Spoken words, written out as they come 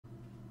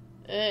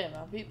Hey,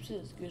 my peeps,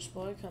 it's Goose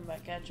Boy, come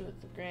back at you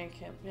with the grand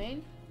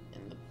campaign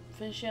in the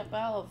finishing up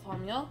battle of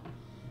Amiens.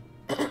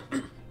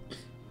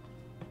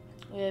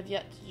 We have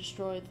yet to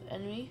destroy the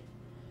enemy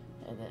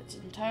in its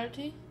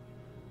entirety,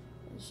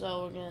 and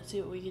so we're gonna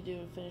see what we can do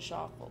to finish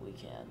off what we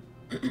can.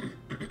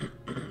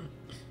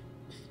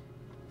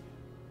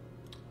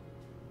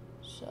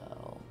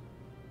 So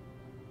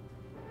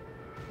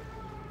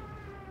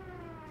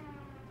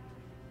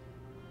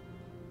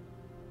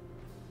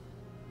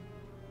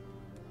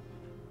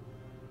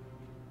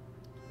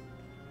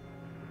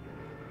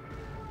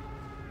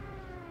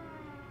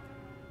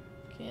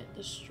can't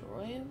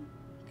destroy him?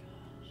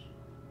 Gosh.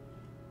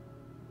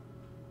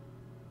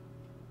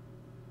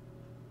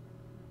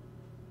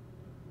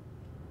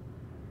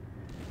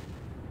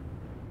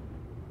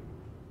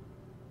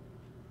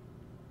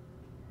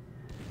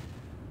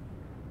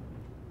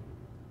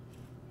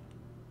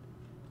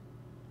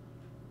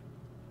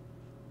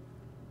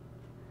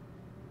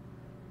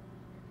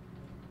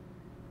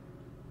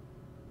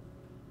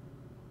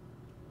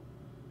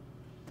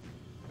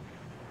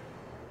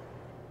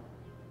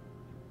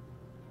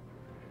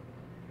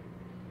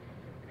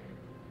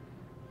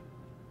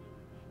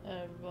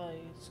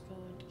 Everybody's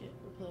going to get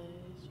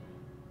replaced.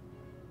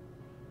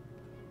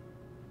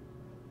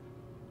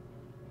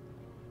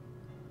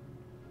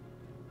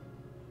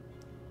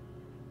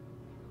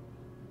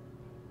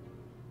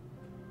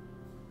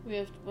 We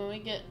have to, when we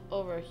get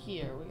over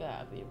here, we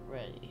gotta be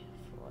ready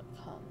for what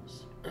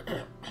comes.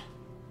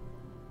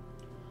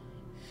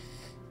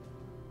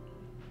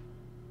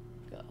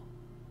 Go.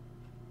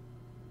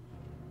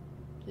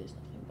 Please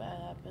nothing bad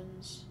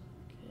happens.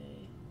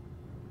 Okay.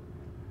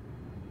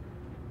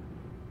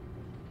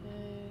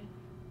 Okay.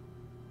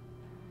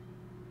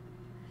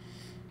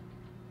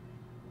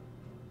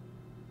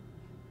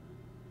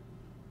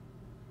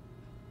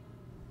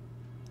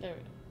 There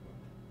we go.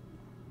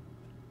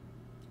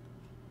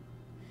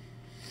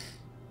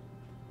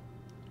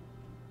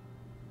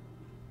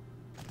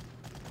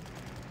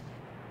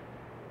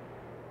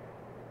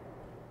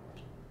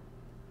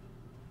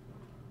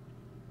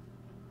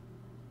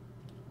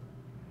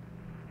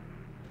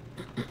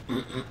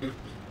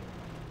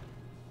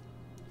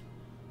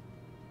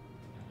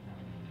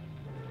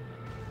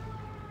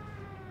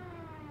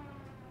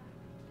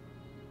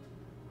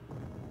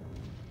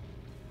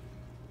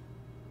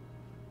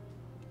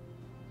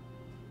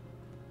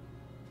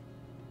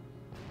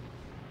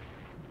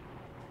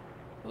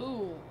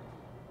 Ooh.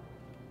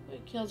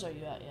 What kills are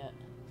you at yet?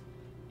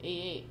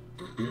 88.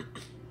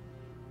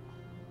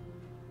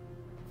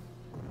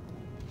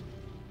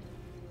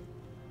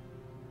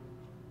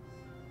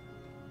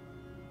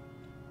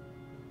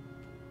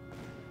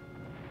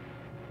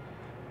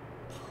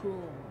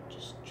 Boom.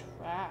 Just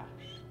trash.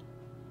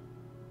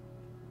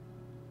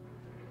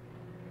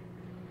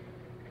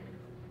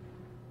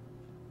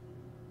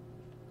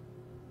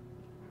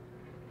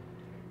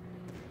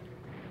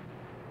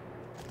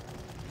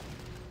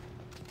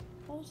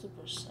 What was the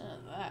percent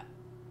of that?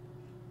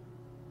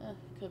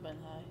 Could have been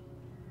high.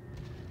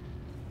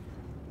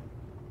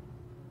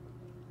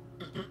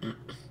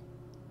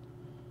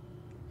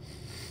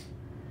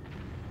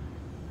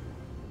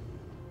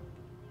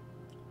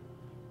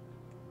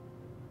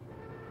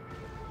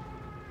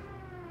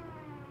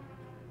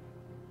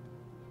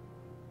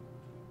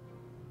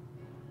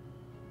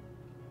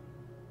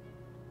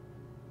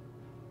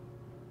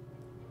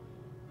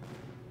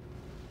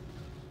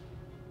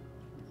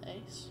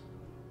 Nice.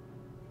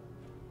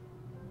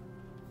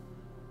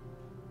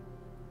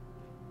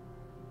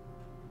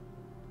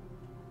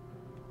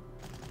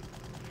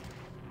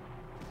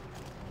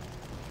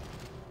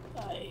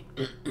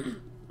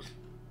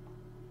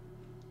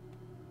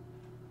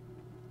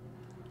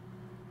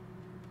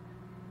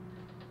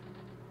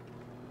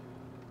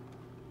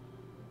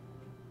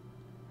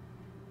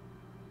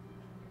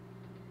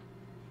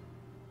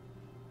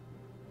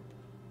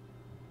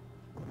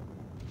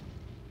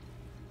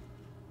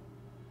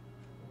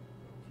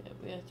 Okay,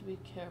 we have to be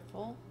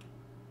careful.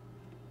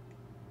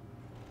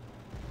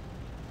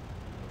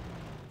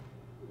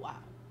 Wow.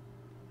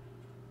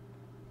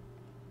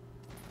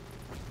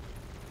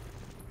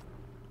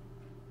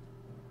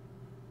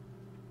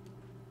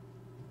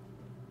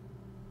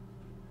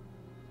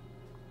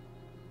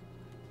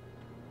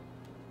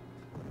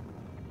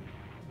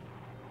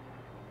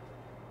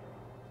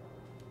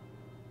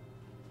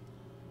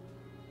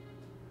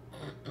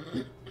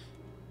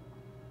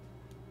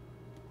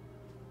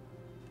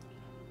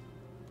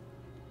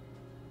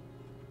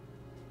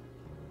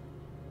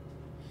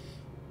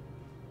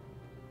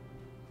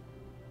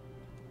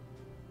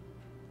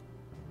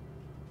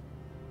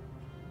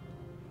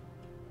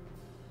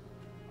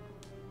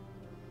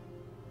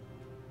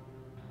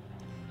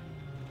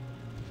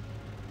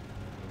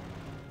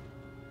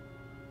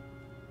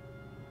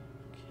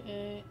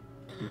 Okay.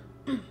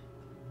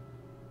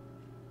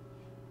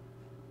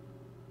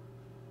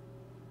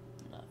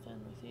 Nothing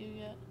with you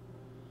yet.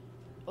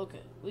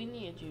 Okay, we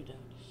need you down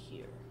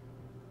here.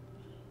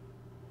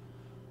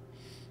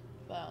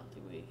 But I don't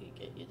think we can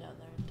get you down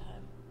there in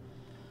time.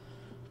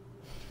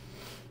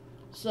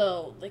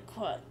 So they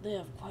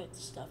have quite the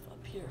stuff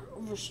up here.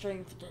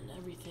 Overstrength and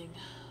everything.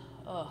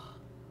 Ugh.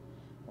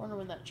 Wonder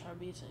when that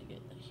Charby's gonna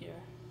get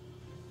here.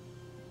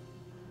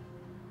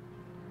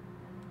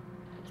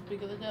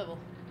 Speak of the devil.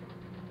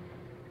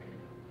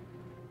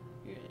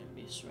 You're gonna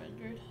be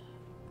surrendered.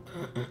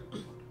 Okay,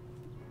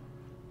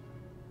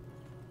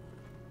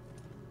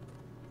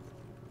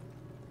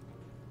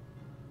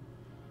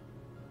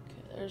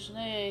 there's an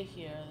AA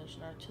here, there's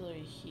an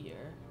artillery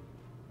here.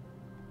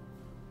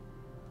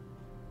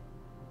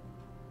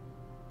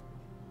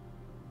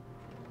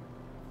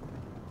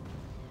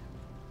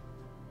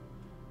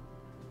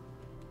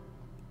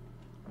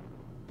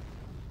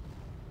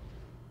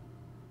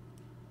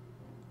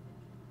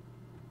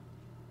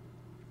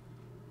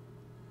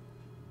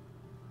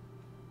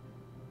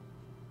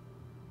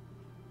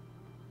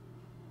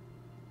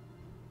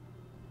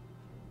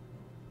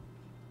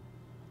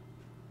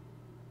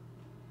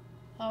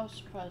 How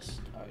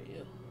suppressed are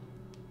you?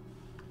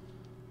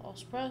 All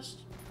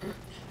suppressed?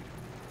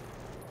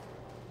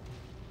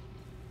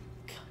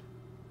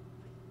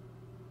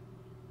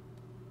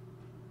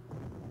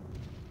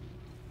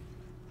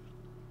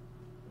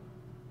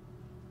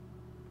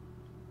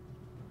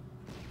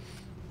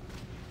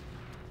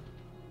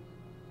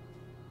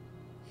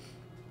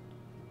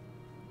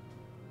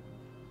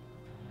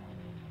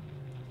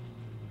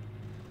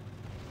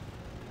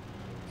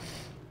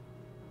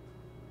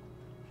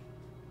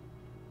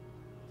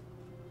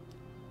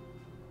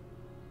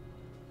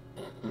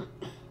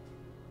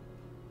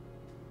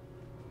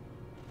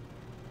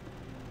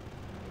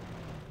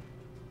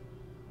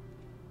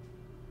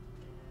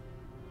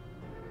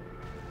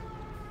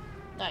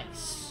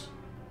 Nice.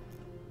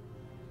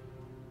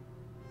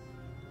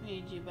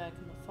 Need you back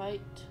in the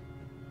fight.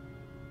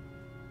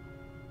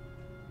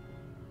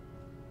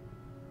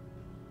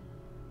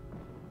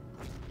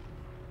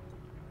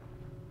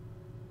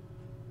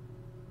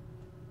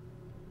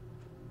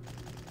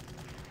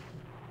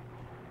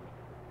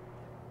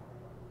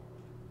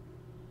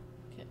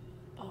 Okay.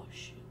 Oh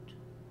shoot.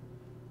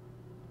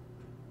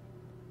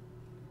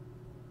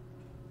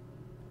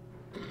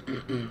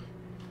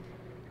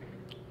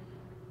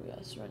 We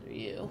gotta surrender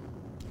you.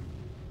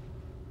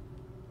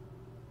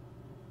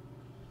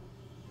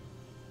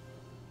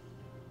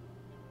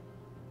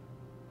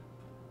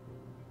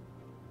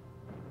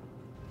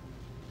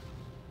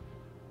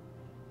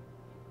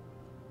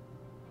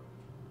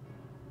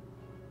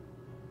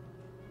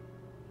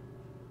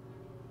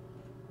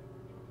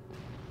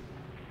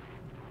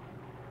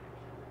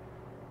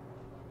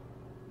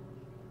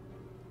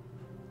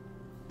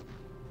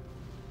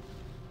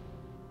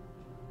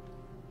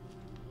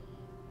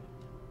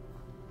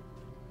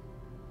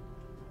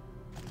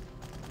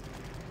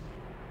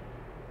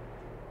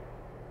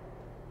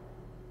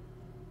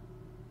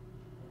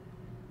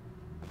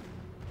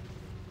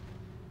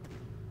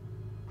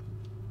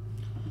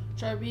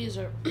 Charbies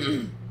are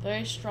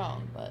very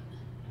strong, but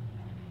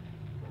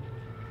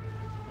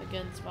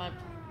against my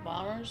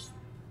bombers,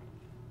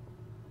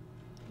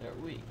 they're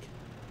weak.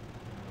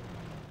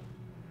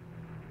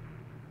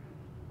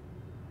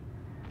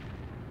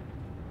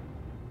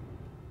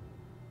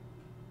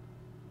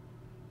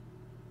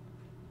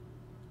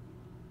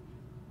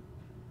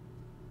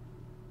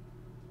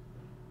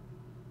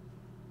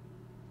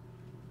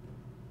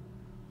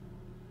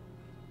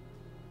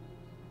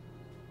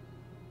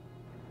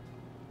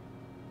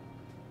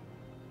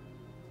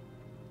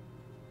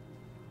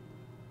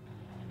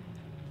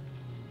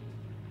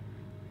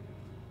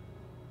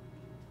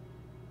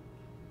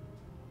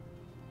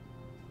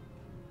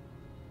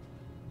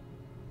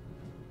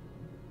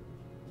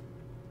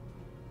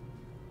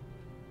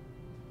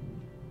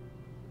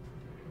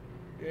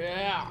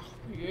 Yeah,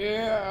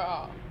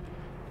 yeah.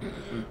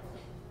 There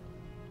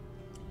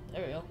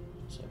we go.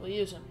 So we'll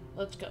use him.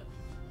 Let's go.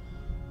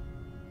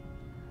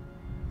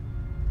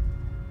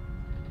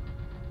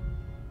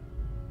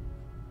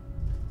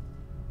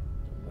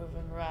 They're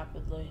moving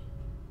rapidly.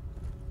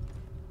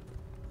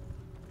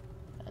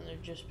 And they're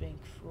just being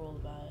cruel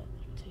about it.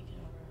 They're taking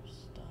over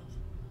stuff.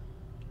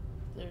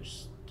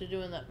 They're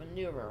doing that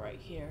maneuver right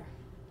here.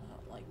 I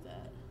don't like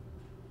that.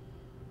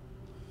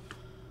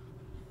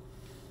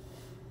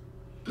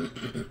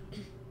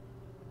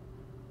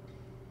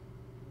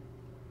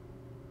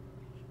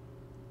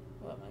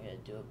 What am I gonna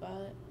do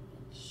about it?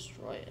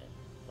 Destroy it,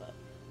 but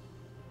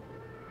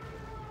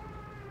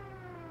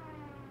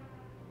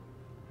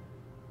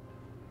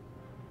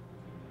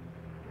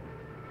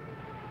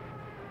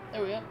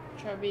there we go.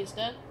 Charby is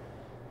dead.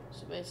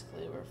 So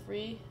basically we're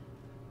free.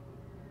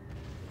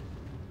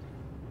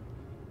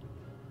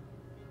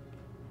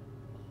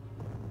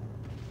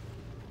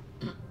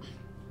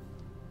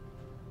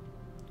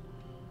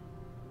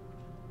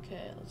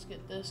 Okay, let's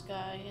get this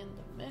guy in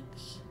the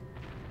mix.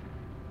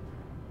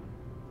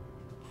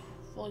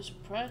 Fully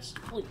suppressed,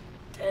 fully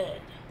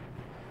dead.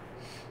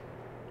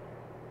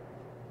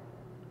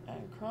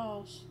 Iron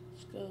Cross,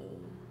 let's go.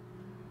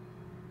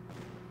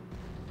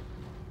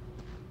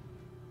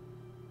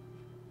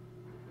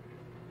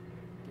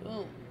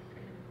 Boom.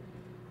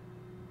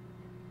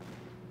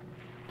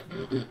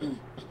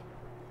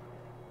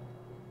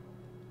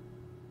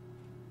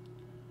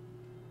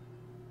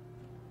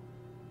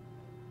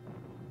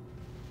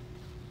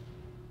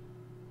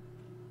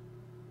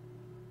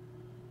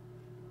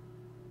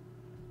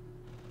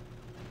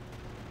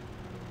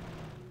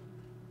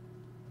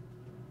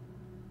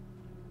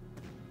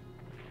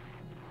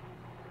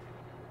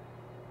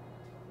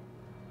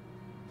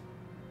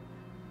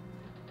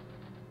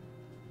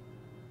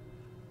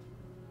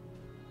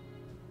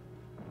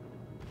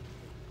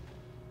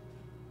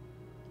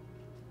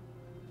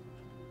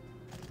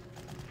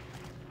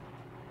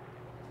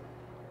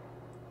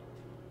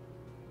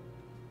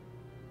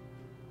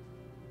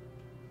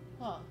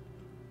 Huh.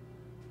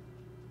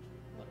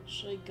 What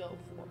should I go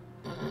for?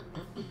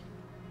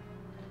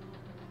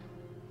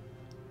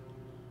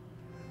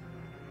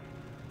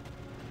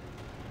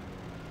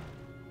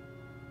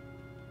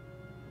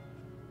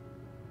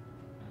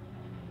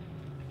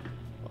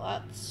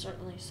 Well, that's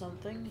certainly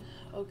something.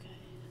 Okay.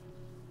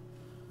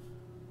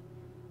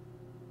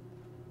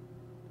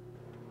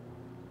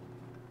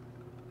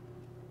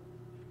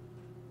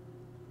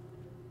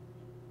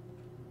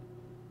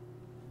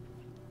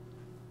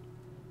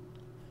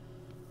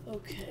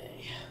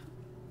 Okay.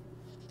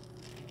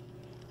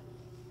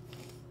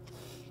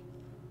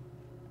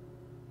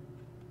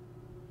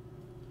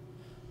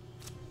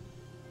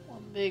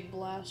 One big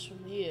blast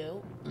from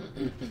you.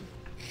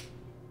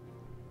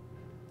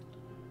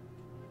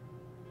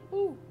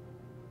 Ooh.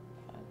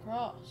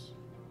 Across.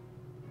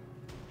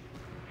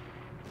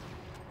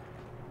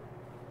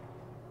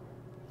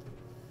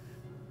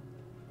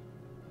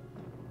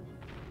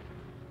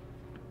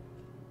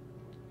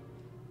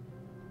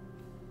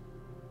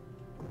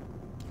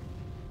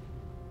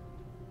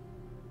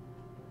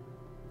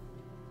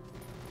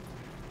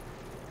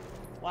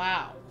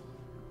 Wow.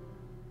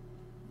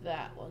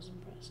 That was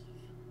impressive.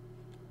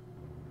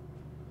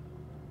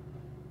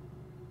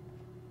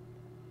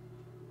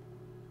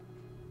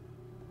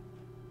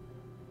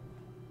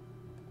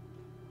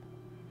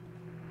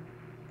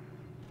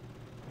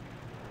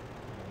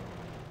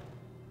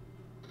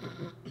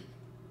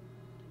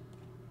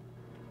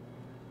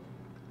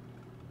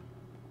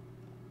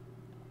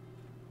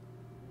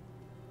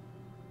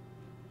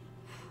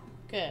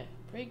 Okay,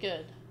 pretty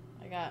good.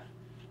 I got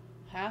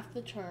half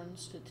the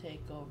turns to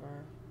take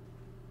over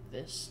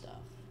this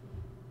stuff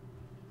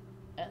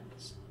and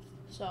this stuff.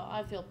 So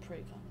I feel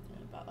pretty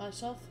confident about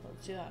myself.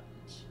 Let's see what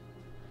happens.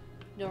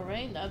 No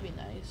rain, that'd be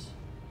nice.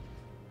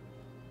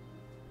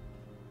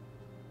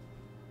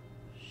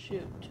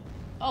 Shoot.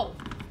 Oh,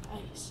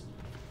 nice.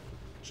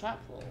 Trap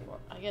will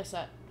work. I guess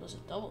that was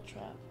a double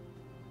trap.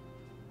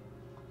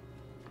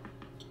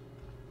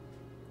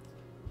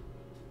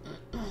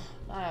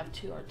 I have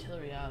 2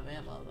 artillery out of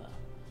ammo, but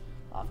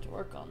I'll have to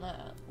work on that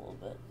a little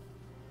bit.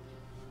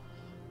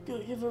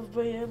 Gonna give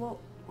everybody ammo.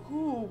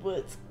 Ooh, but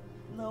it's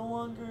no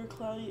longer a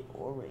cloudy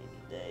or rainy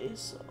day,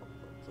 so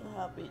it's a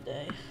happy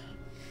day.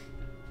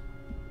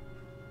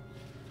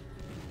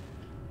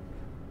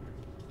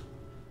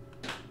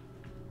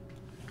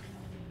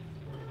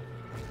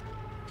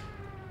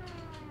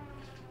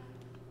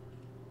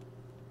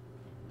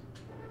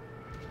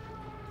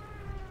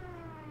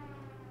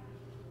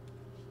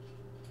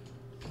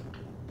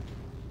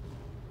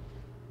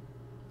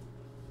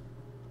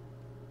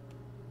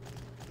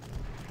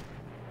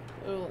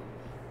 Oh.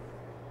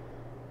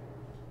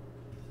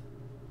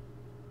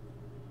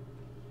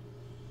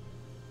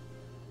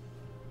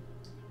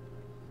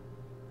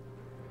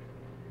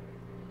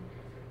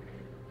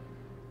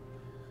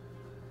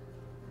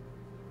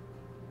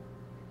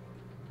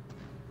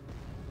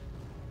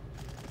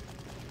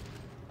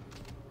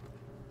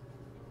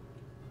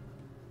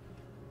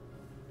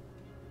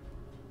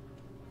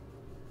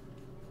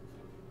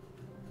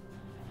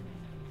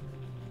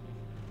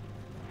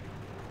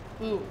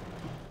 Ooh.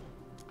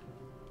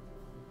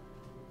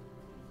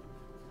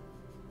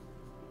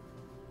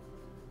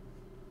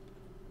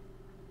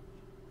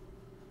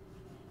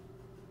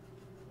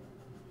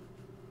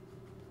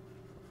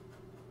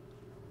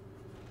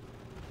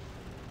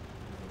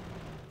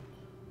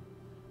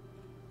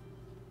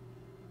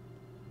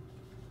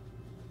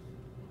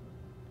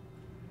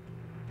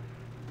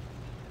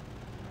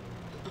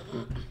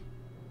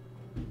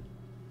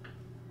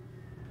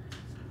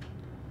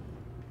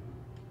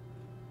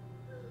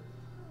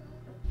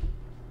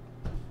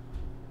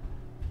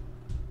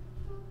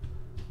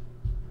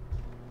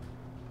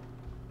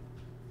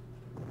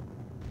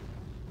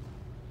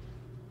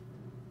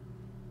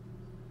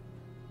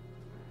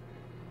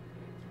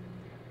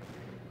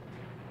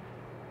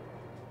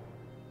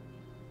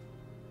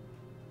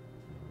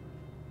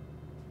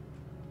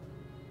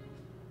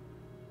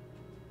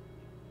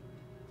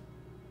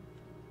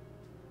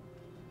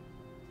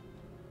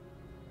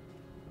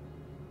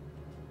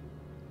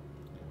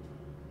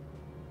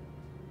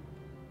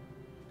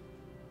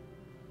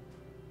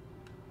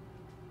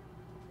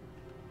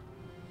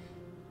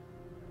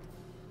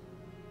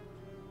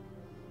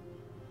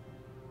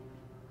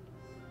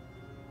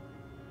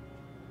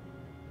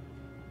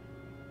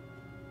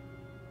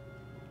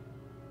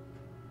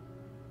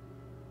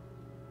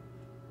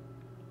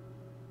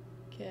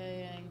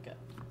 Okay, and go.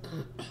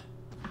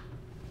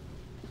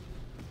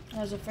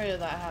 I was afraid of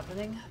that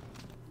happening,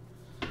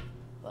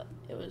 but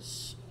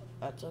that's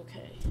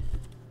okay.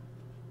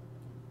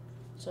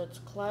 So it's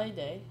cloudy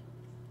day.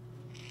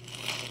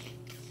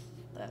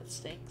 That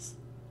stinks.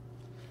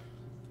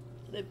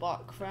 They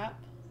bought crap.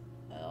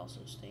 That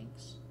also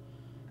stinks.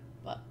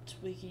 But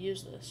we can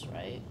use this,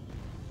 right?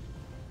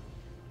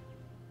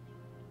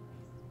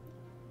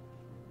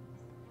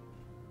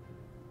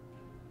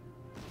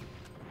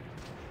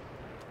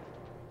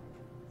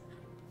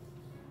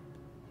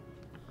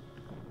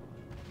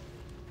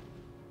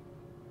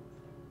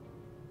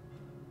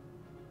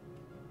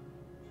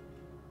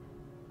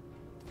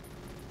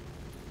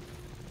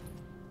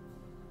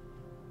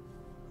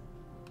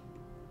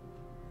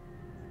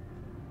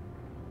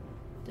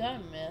 Did I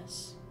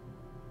miss?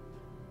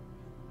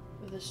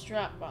 With a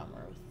strap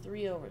bomber with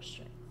 3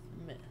 overstrength.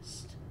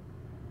 Missed.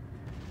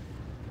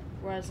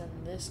 Whereas in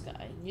this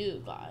guy,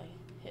 new guy,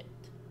 hit.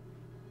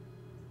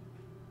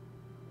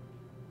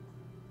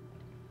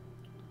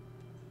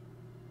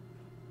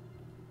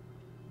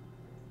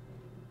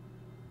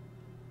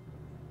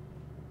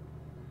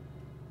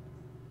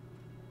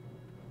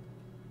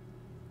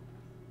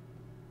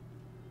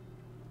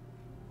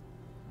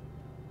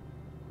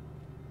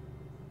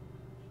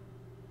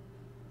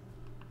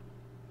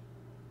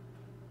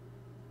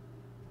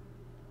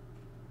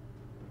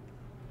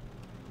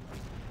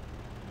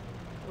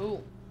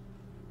 Ooh.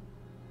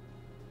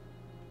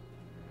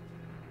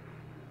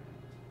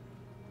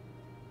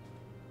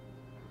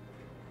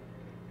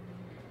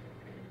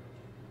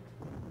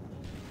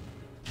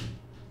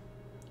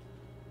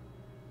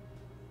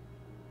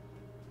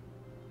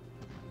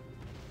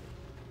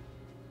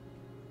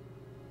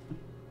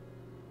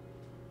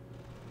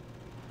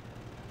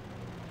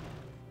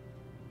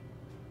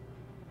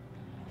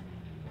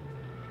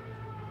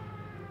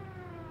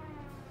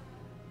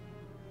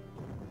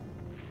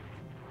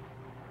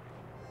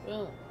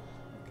 Boom.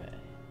 Okay.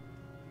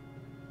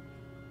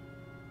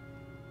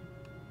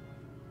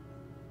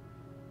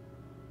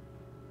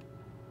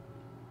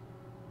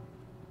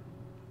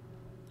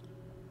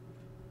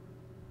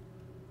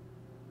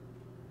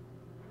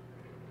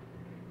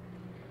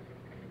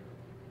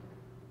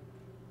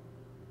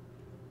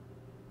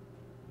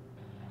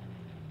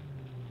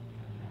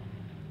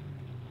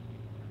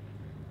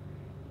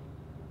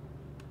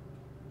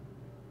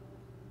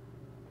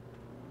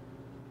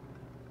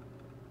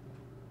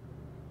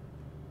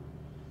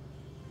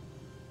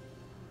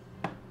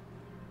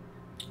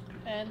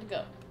 And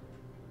go.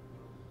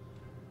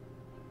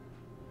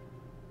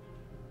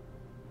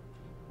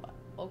 Wow.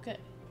 Okay.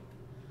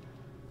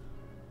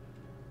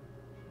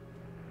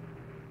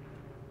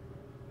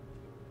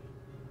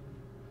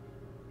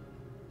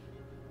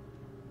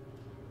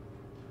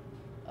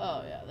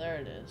 Oh yeah, there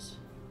it is.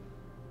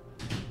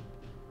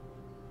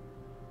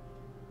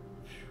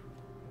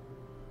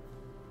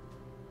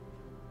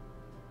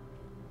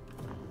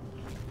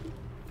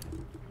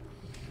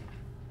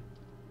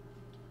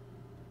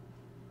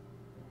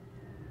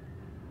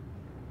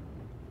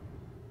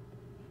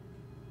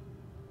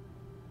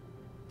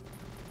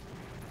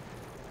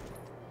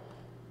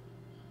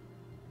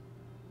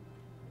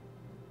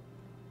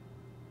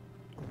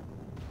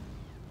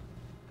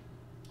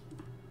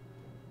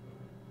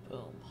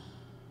 Boom.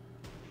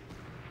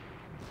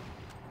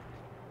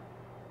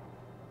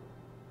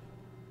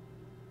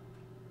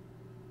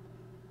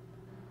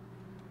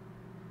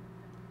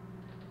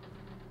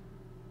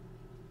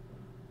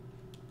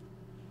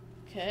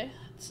 Okay,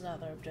 that's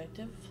another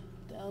objective.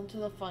 Down to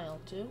the final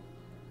 2.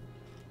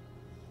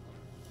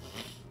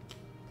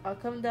 I'll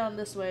come down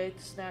this way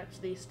to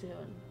snatch these 2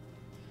 and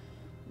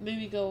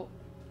maybe go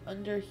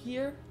under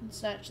here and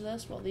snatch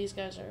this while these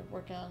guys are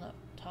working on up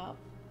top.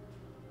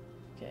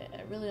 Okay,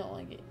 I really don't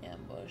want to get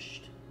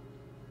ambushed.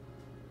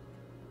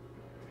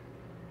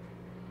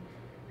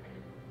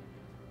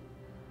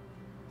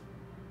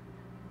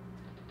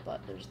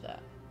 But there's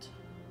that.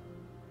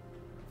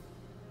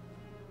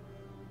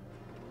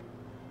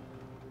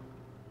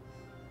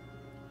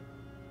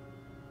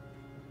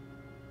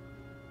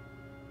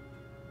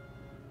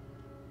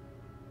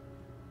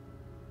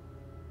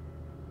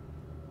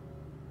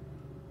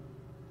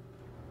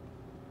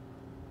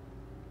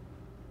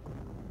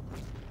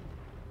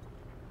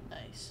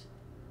 Nice.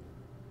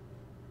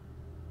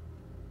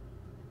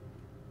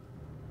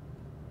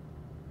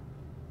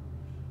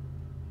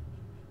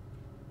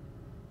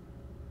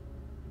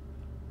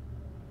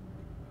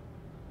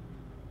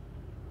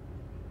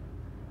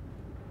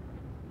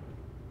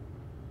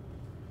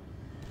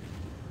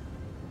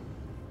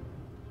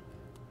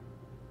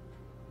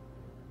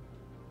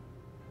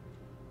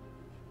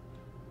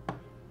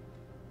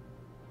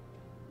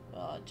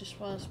 Well, I just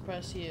want to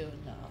suppress you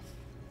enough.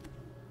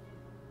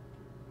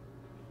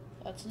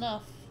 That's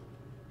enough.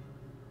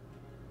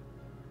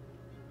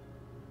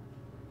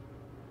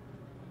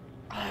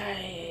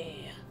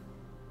 Aye.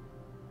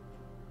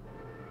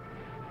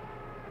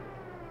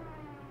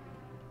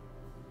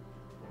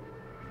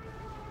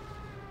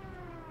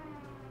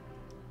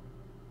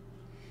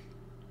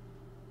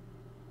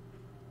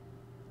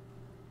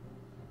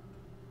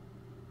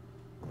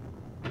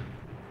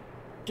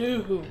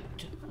 Dude,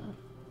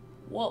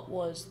 what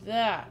was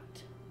that?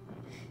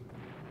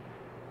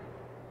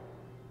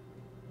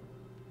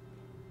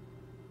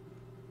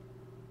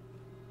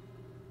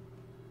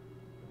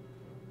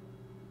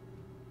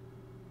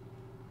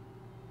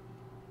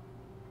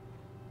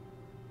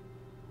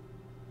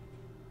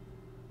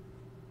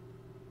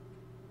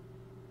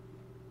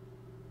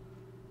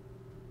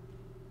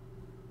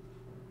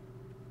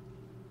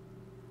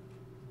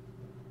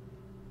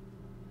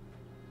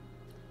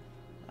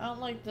 I don't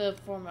like the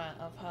format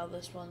of how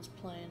this one's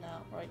playing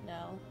out right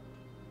now.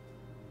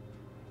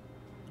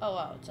 Oh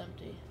wow, it's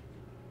empty.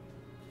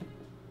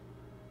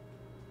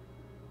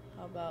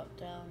 How about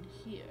down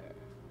here?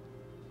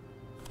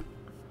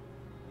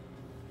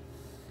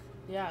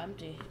 Yeah,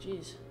 empty.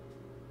 Jeez.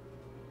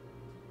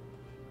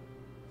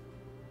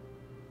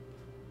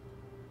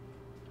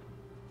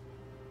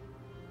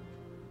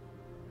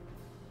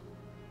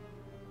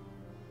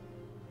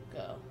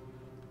 Go.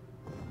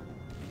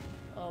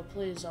 Oh,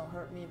 please don't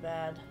hurt me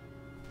bad.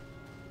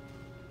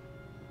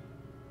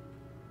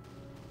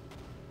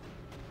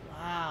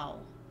 Wow.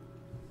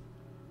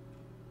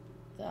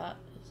 That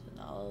is an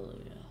hallelujah.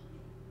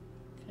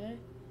 Okay.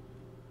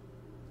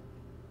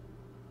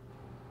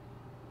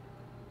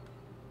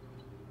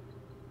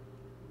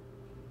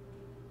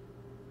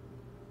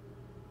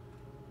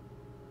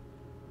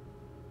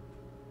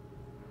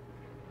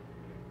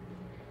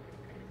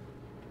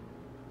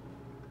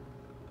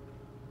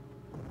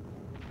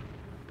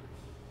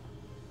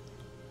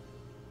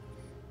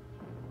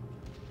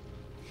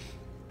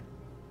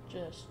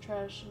 Just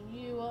trashing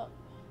you up.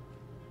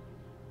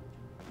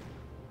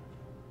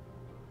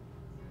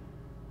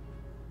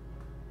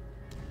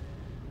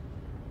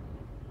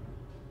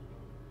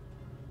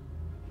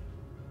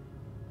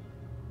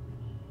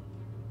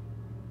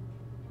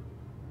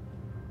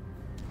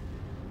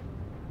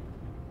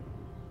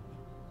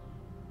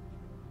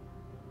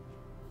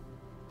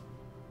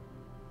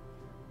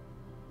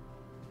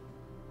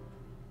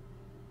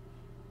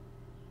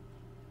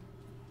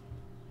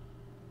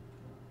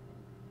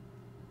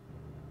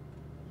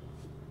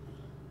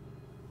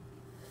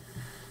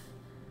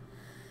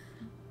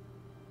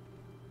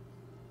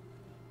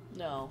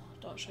 No,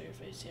 don't show your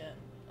face yet.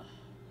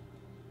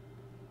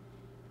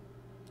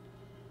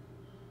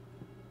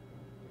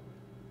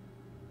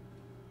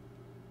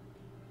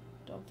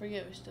 Don't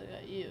forget we still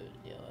got you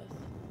to deal with.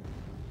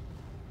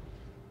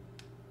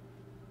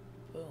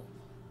 Boom.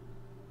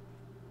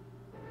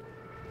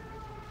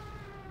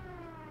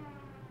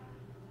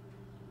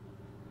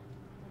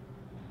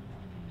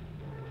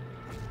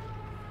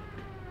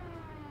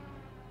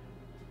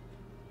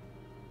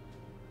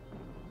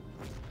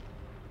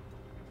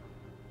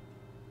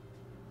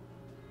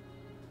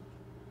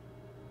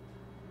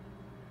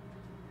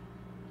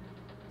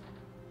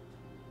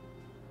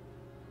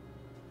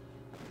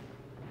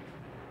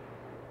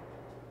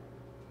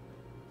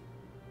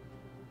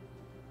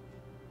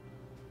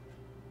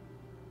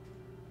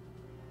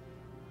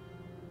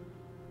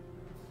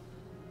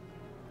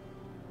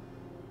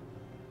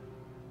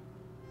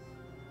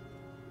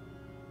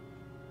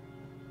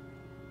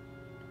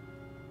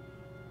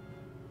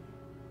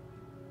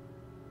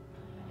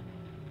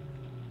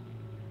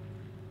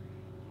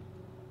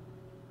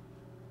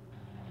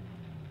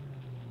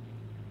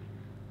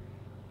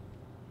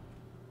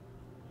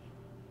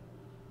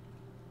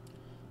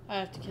 I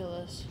have to kill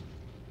this.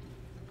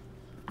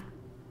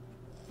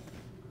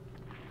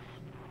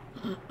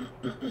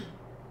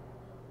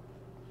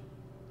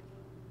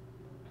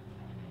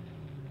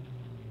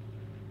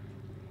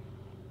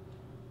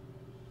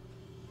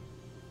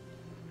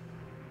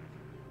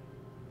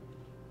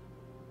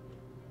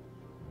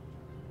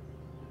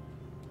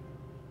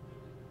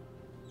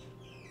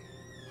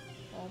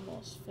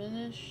 Almost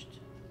finished.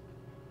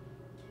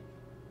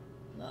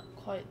 Not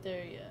quite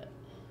there yet.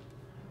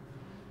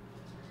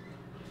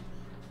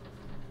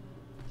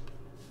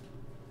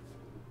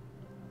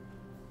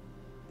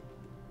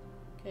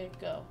 Okay,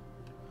 go.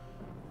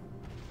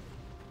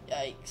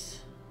 Yikes.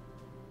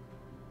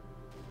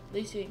 At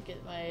least he didn't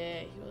get my AA.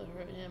 He would have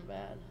hurt him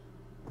bad.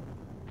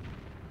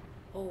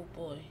 Oh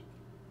boy.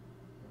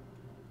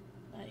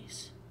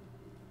 Nice.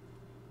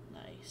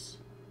 Nice.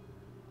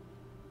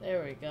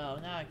 There we go.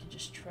 Now I can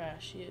just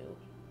trash you.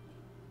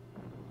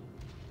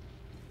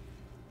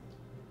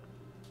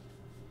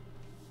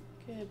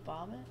 Okay,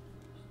 bomb it.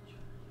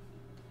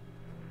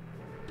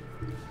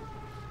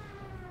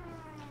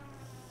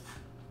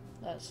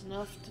 That's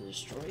enough to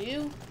destroy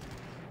you.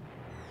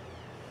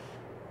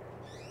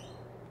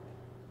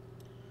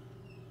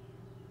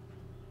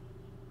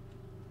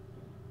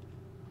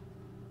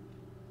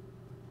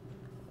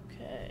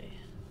 Okay.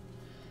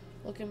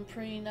 Looking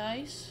pretty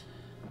nice.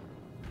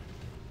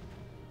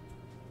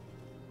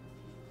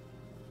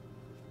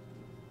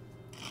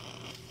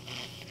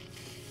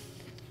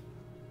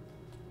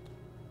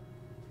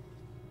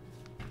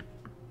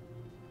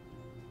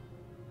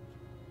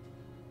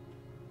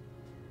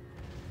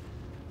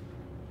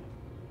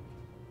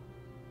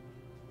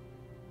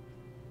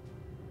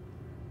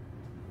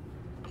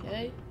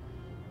 Okay.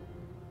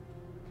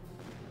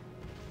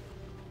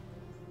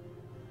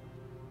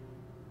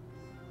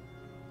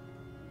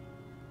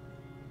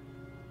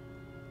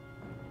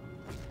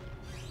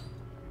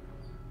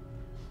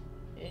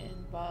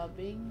 And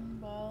bobbing,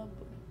 bob.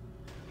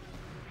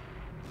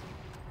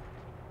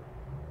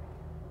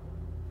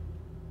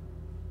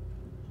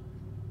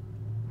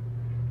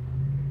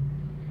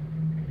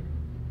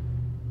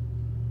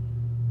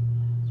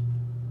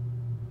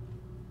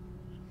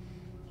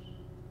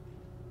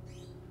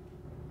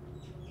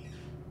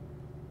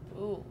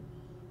 Ooh.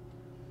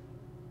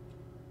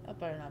 That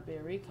better not be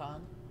a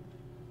recon.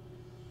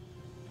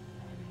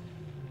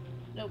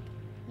 Nope.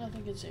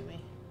 Nothing can see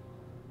me.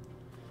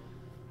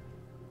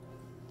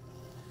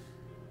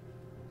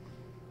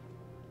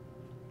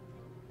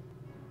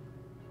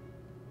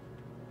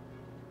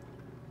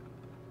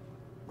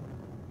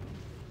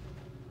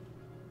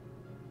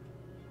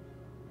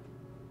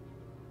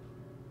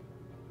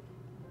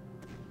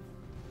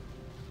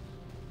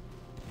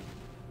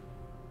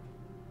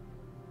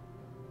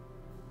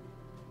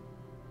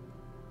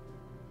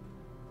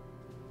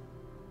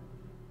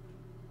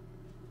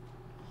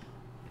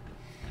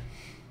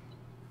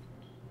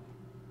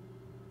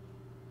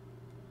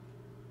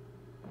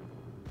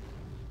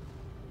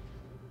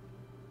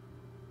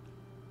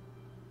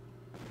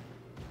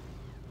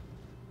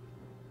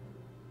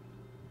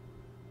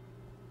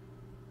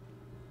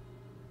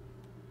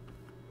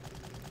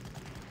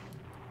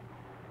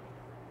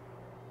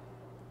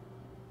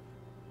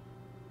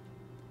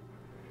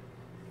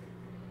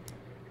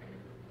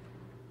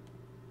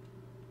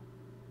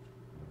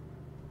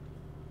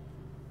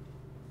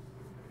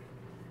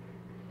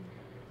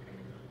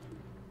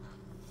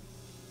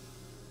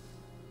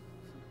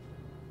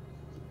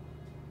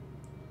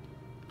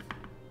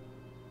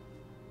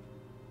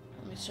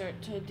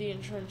 start to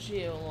de-entrench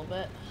you a little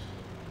bit.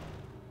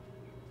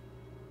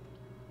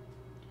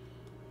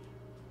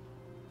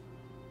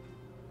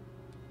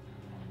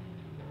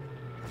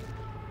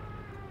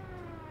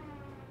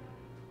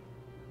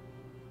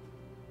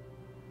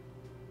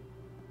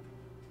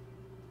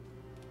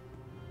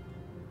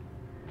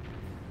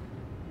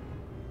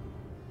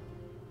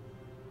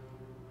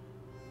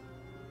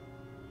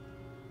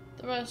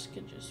 The rest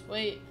could just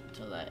wait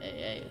until that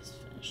AA is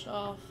finished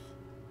off.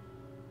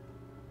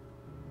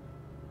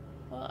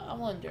 Well, I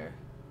wonder,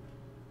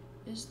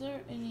 is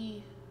there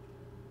any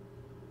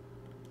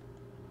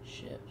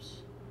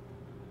ships?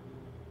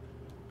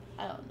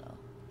 I don't know.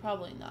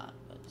 Probably not,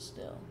 but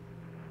still.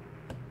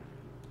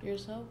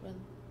 Here's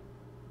hoping.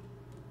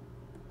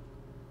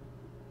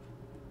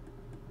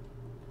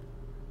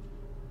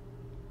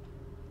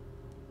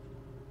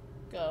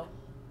 Go.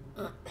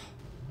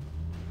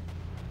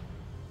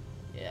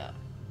 Yeah.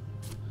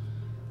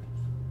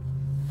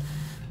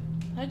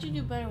 How'd you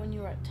do better when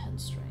you were at 10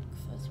 strength?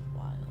 That's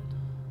wild.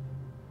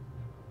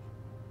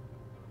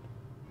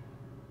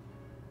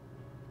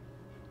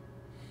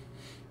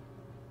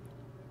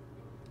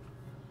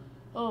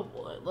 Oh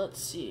boy,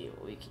 let's see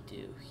what we can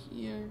do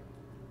here.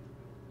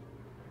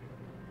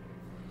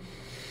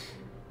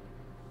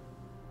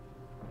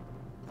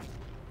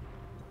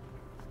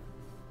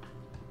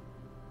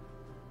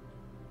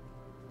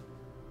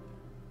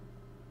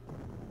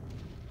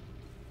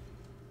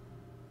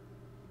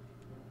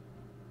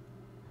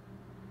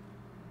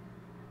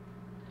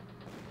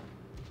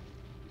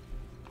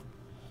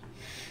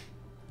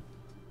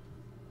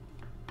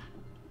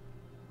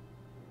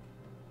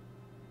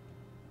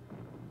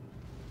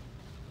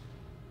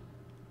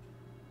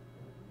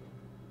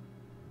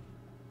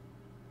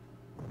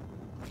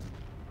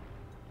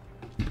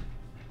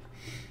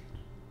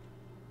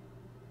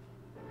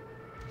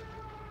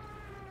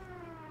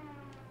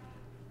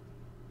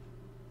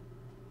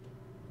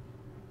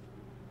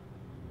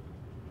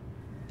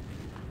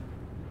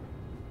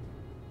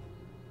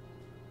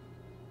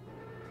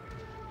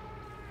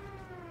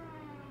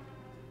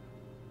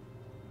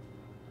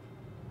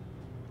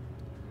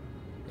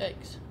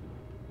 Yikes.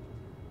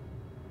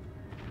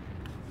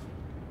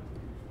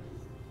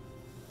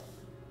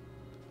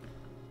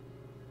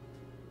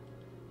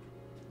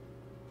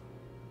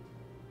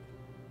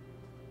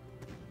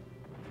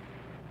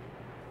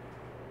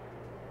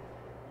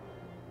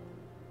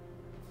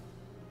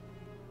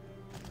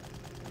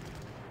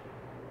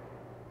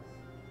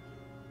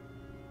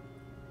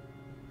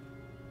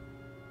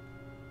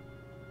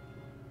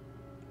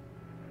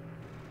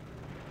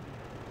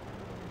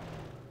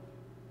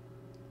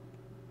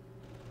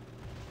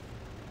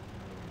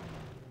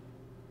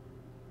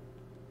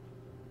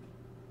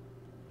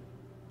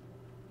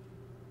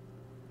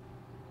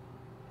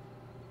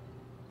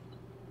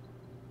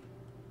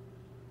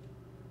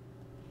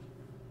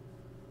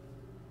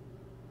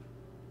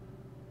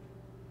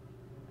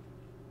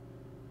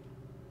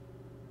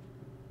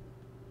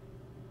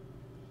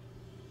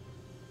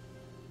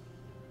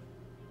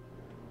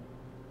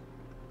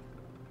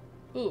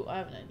 Ooh, I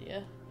have an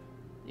idea.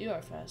 You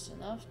are fast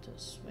enough to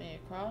swing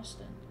across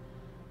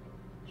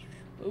and...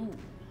 Boom.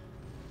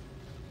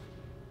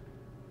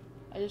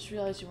 I just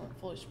realized you weren't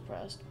fully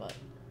suppressed, but...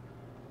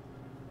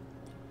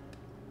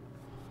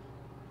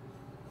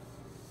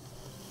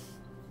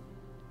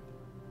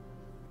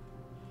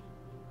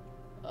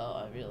 Oh,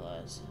 I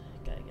realize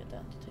I gotta get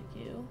down to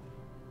take you.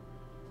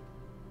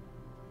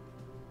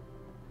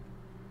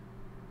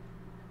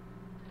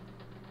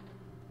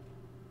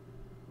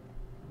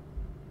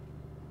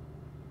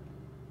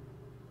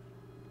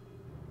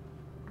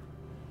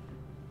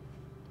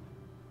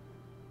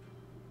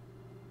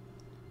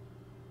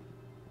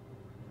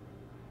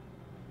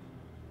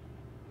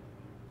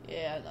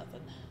 Yeah,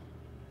 nothing.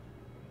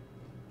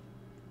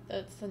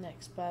 That's the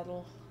next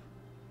battle.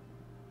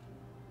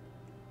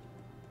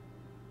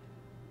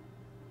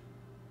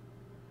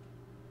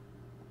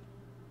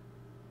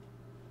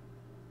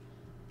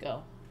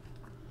 Go.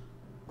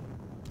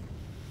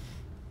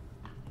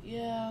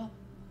 Yeah.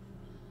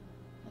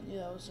 I knew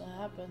that was gonna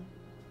happen.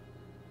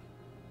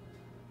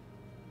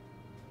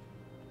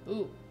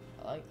 Ooh,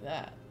 I like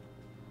that.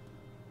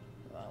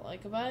 What I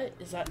like about it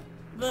is that...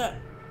 Bleh.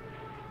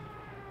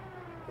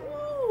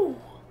 Woo!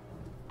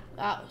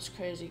 That was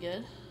crazy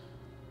good.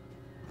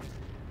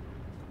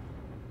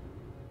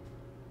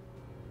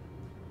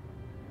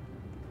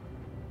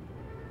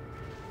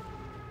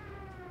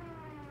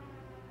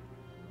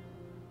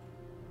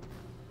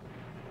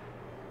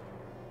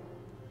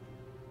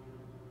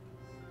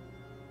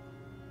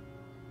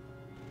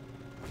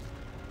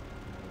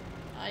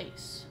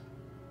 Nice.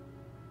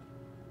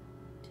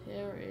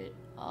 Tear it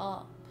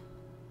up.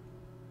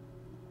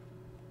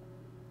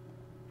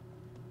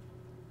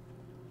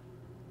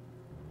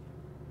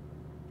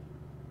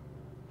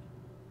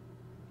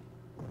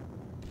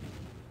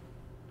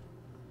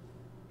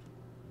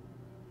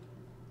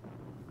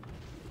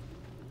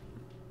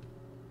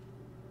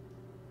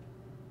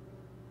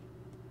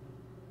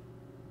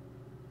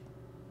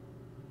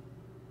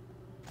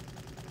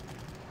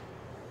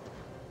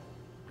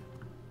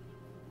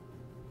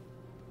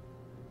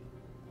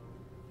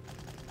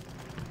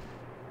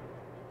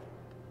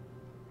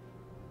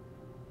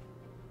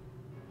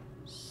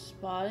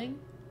 spotting?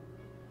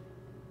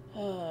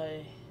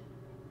 Hey.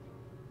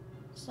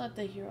 It's not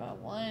the hero I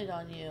wanted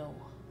on you.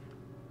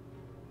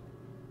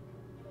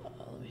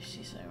 Let me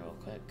see something real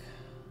quick.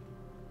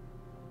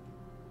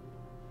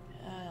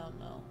 I don't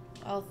know.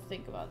 I'll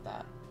think about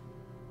that.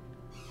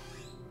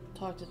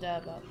 Talk to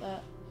Dad about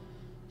that.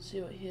 See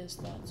what his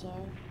thoughts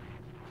are.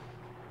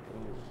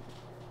 Ooh.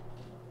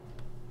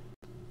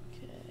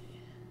 Okay.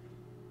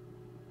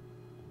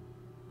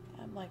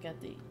 I'm like at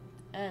the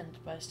end,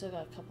 but I still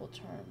got a couple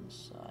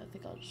turns, so I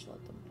think I'll just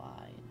let them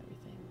buy and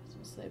everything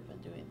since they've been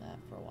doing that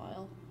for a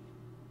while.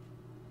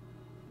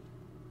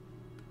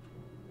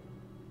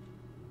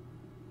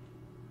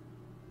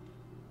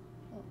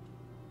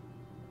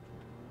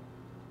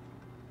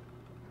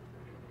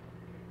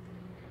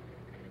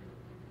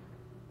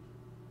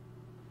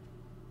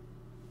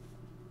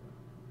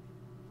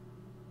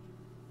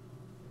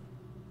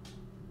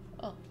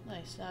 Oh,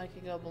 nice. Now I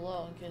can go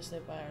below in case they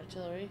buy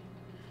artillery.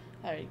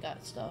 I already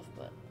got stuff,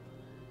 but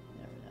you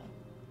never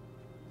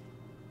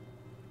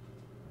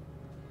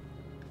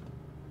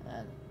know.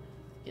 And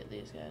get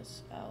these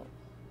guys out.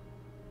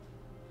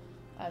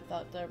 I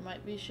thought there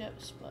might be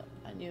ships, but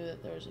I knew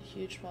that there was a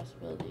huge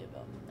possibility of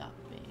them not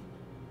being.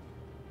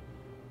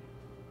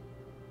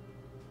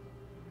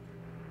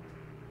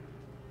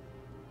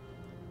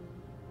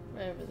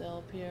 Wherever they'll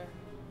appear.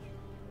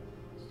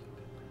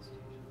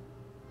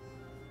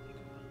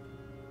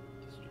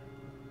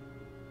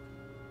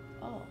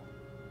 Oh.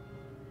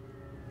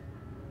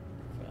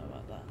 Forgot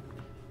about that.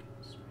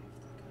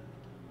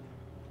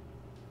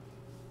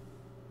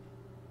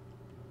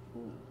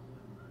 Ooh.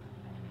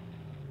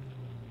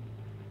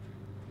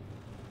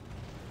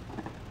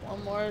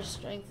 One more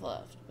strength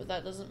left, but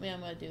that doesn't mean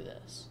I'm going to do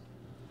this.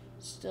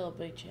 Still a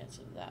big chance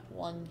of that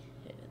one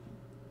hidden.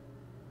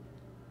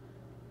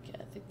 Okay,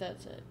 I think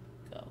that's it.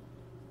 Go.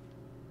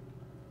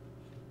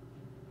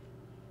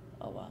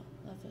 Oh wow,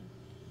 nothing.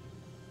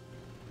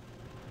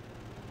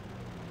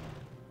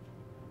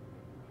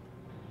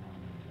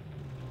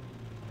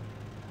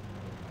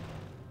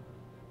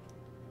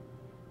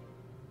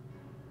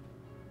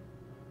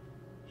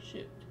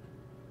 Shoot.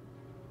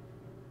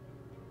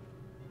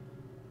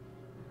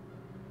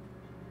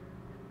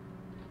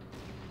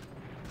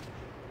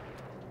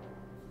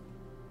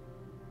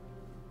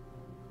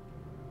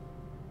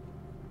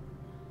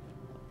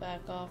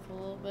 Back off a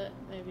little bit.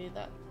 Maybe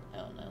that, I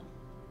don't know.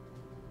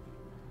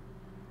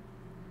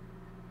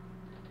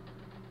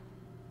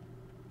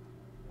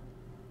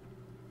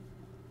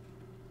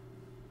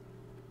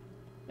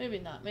 Maybe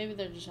not. Maybe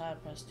they're just out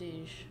of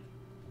prestige.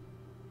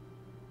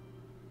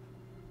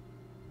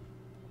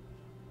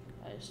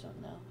 I just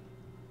don't know.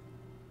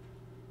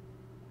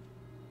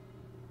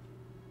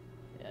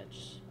 Yeah,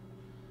 just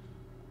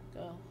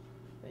go.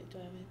 Wait, do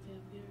I have anything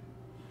up here?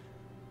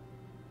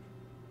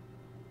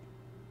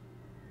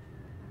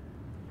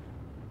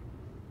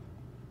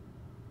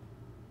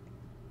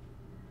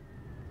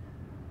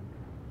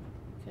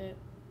 Okay.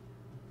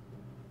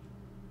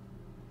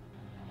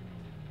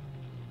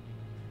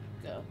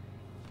 Go.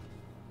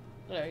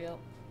 There we go.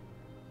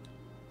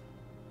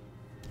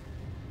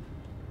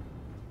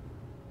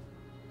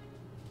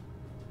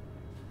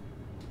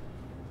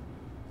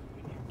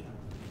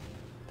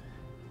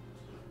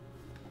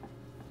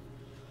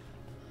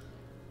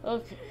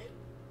 Okay.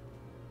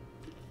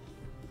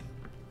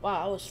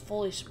 Wow, I was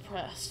fully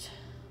suppressed.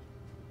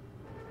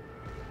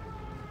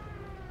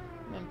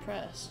 I'm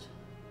impressed.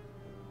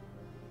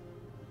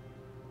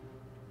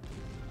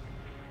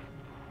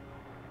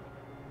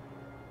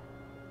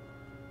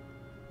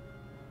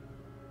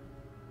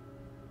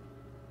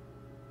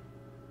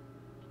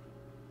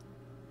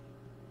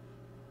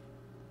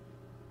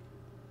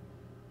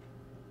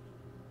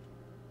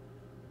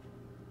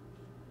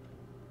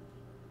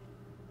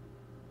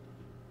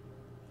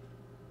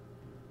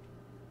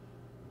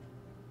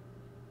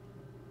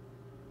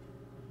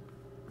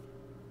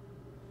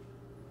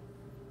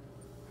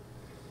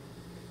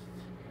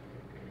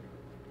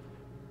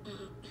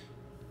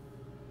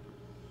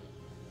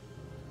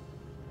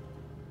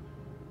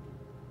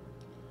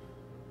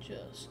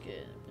 Just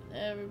giving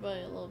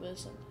everybody a little bit of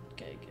something.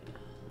 Okay, good.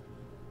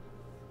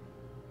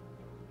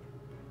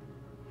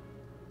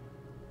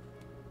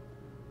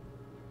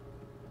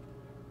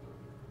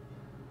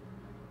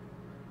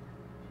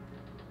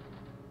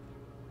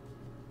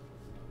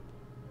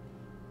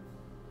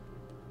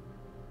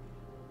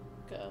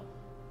 Go.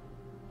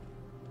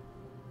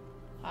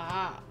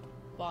 Ah,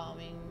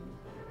 bombing.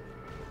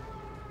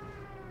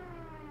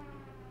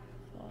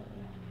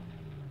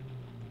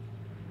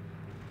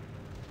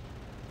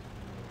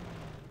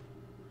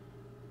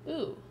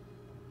 Ooh,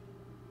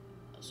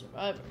 a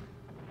survivor.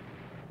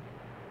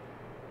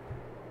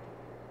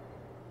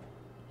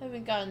 I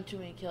haven't gotten too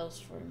many kills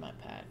for my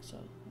pack, so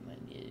I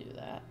might need to do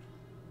that.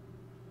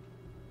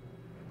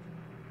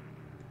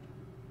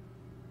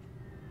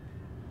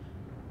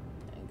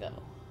 And go.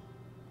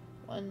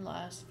 One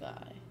last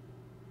guy.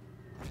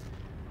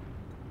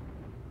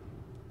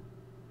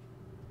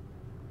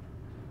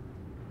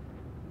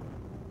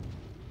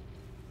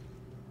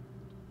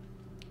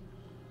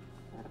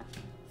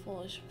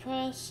 Fully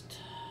suppressed.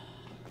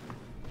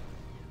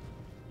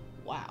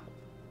 Wow.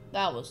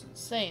 That was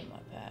insane, my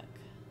pack.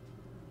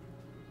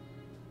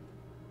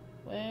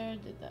 Where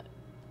did that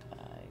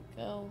guy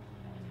go?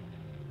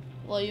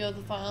 Well, you have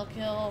the final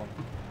kill.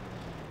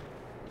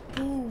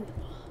 Boom.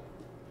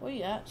 Where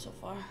you at so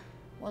far?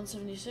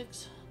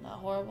 176? Not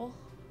horrible.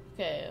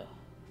 Okay.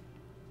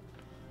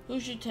 Who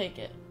should take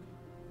it?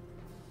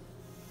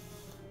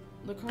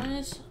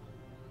 Lucarnes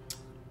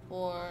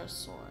or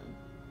Soren?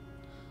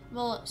 I'm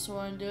gonna let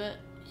Soren do it.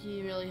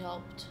 He really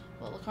helped.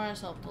 Well,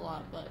 Lucarnes helped a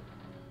lot, but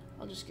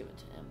I'll just give it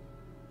to him.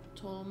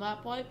 Total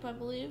map wipe, I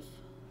believe.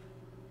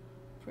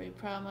 Pretty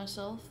proud of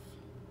myself.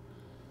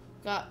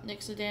 Got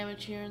nicks of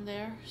damage here and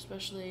there,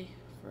 especially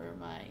for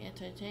my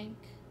anti-tank.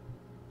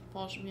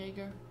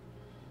 Fallschirmjäger.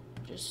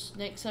 Just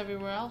nicks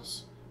everywhere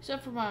else,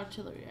 except for my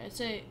artillery. I'd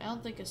say I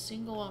don't think a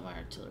single one of my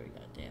artillery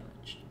got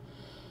damaged,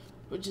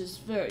 which is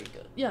very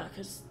good. Yeah,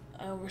 because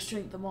I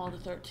overstrengthened them all to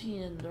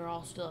 13 and they're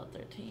all still at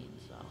 13,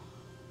 so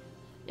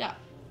yeah.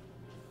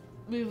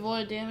 We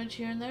avoided damage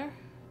here and there,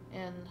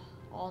 and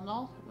all in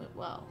all, it went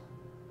well.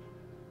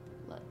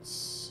 Let's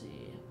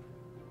see.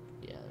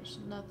 Yeah, there's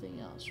nothing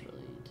else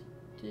really to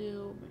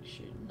do. Make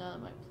sure none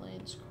of my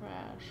planes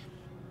crash.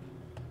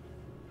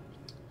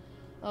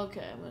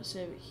 Okay, I'm going to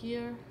save it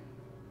here.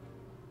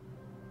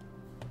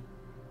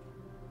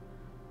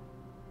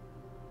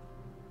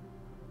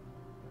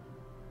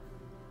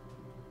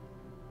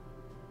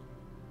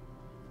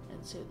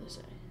 And see what they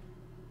say.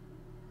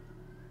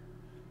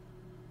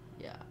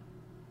 Yeah.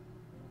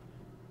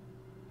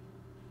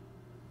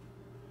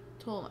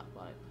 Tool map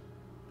wipe.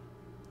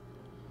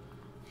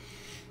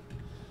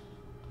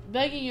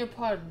 Begging your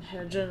pardon,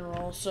 Herr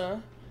General,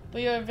 sir,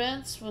 but your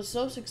advance was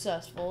so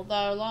successful that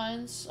our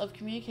lines of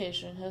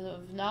communication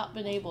have not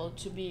been able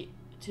to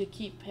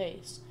keep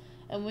pace,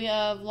 and we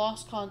have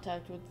lost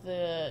contact with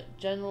the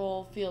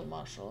General Field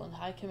Marshal and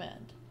High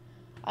Command.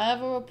 I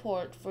have a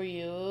report for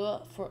you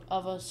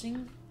of a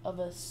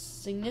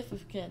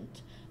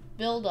significant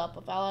buildup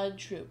of Allied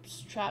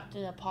troops trapped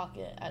in a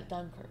pocket at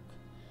Dunkirk.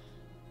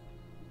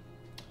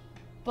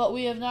 But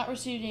we have not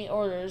received any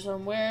orders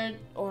on where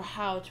or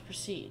how to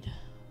proceed.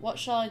 What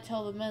shall I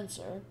tell the men,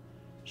 sir?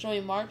 Shall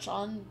we march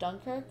on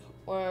Dunkirk,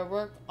 or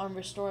work on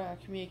restoring our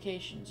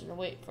communications and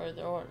await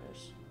further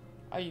orders?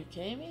 Are you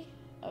kidding me?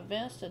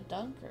 Advance to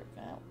Dunkirk.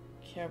 I don't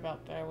care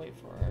about better wait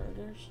for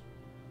orders.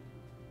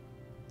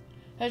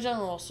 Herr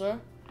General, sir,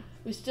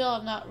 we still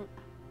have not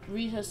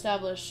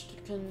re-established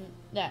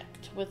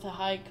connect with the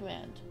High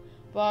Command,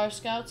 but our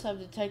scouts have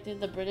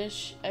detected the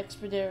British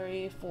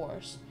Expeditionary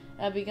Force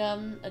and have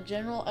begun a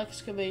general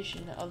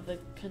excavation of the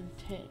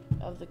Canadian.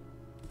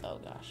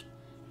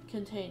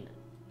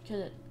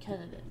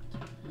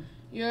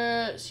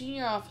 Your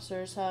senior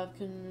officers have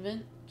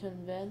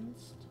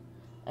convinced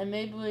and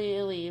may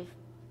believe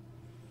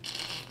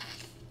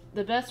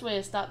the best way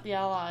to stop the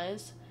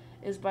Allies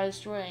is by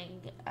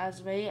destroying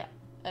as many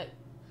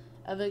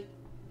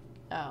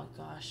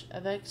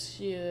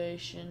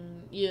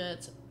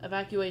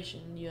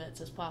evacuation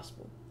units as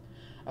possible.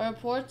 Our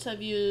reports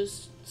have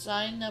used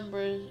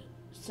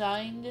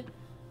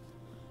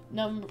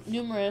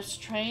numerous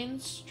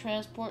trains,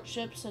 transport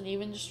ships, and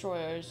even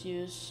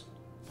destroyers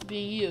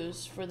being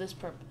used for this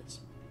purpose.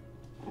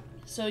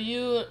 So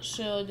you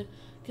should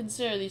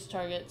consider these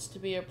targets to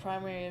be your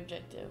primary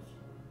objective.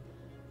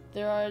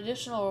 There are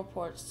additional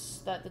reports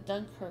that the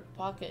Dunkirk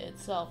pocket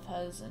itself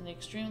has an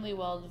extremely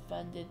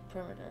well-defended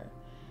perimeter,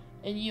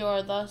 and you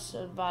are thus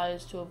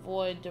advised to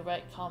avoid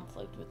direct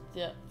conflict with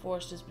the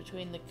forces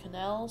between the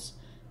Canals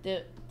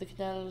de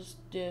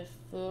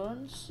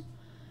France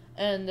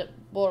and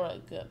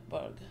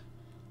Borgburg.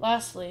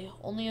 Lastly,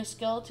 only a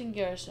skeleton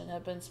garrison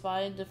had been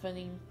spotted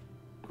defending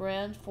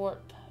Grand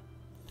Fort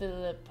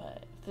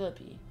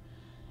Philippi.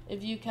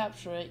 If you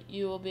capture it,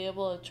 you will be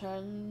able to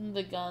turn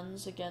the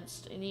guns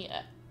against any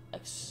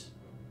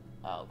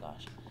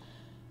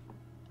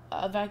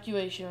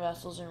evacuation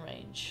vessels in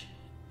range.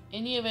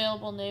 Any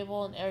available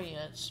naval and air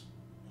units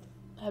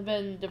have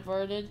been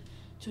diverted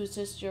to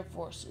assist your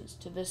forces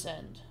to this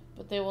end,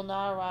 but they will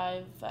not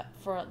arrive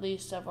for at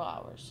least several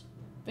hours.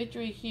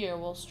 Victory here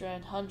will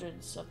strand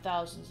hundreds of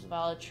thousands of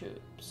Allied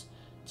troops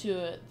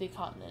to the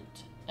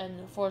continent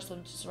and force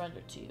them to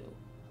surrender to you.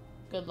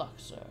 Good luck,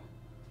 sir.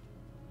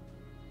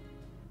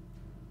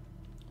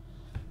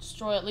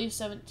 Destroy at least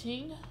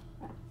 17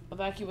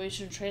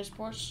 evacuation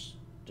transports,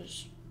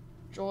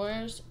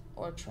 destroyers,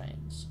 or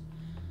trains.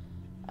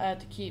 I have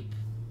to keep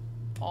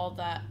all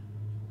that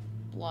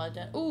blood.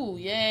 Ooh,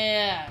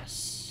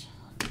 yes!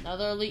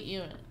 Another elite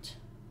unit.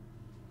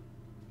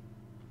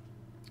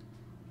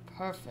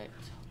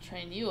 Perfect. I'll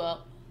train you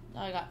up.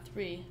 Now I got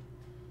 3.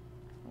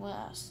 I'm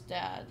gonna ask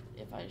Dad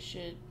if I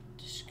should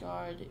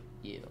discard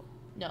you.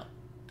 No.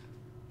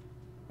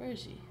 Where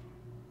is he?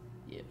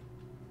 You.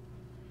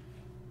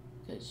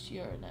 Because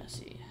you're an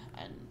SE,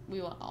 and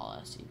we want all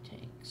SE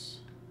tanks.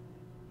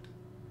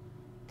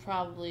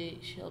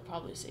 She'll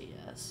probably say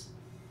yes.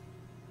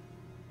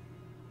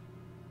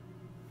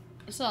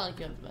 It's not like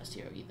you have the best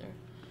hero either.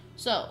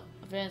 So,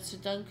 advance to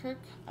Dunkirk.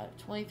 I have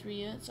 23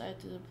 units I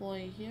have to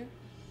deploy here.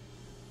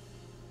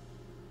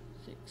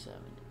 6, 7,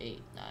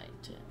 8, 9,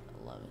 10,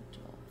 11,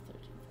 12,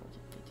 13,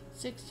 14, 15,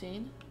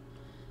 16.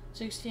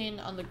 16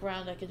 on the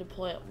ground I can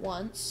deploy at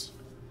once.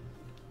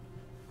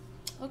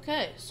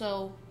 Okay,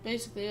 so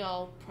basically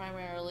I'll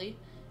primarily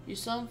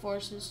use some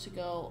forces to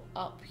go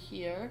up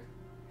here,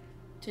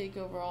 take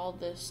over all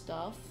this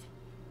stuff.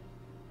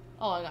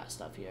 Oh, I got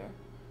stuff here.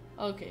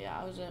 Okay,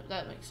 yeah,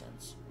 that makes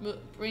sense.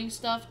 Bring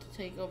stuff to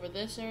take over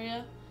this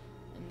area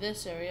and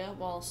this area,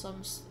 while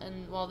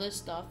this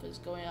stuff is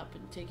going up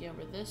and taking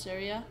over this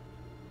area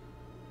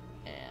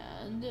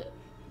and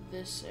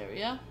this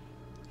area.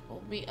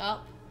 We'll meet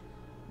up.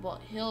 Well,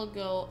 he'll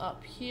go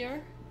up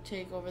here,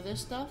 take over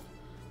this stuff,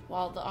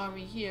 while the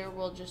army here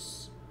will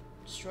just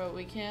destroy what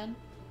we can.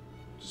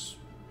 Just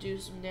do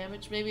some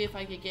damage. Maybe if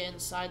I could get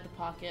inside the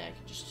pocket, I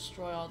could just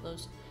destroy all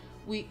those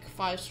weak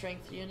 5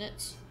 strength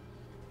units.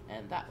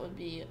 And that would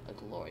be a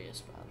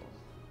glorious battle.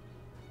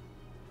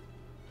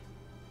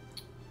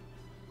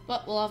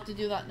 But we'll have to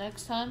do that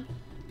next time.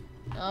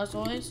 Now, as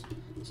always,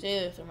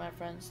 stay there, my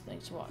friends.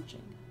 Thanks for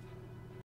watching.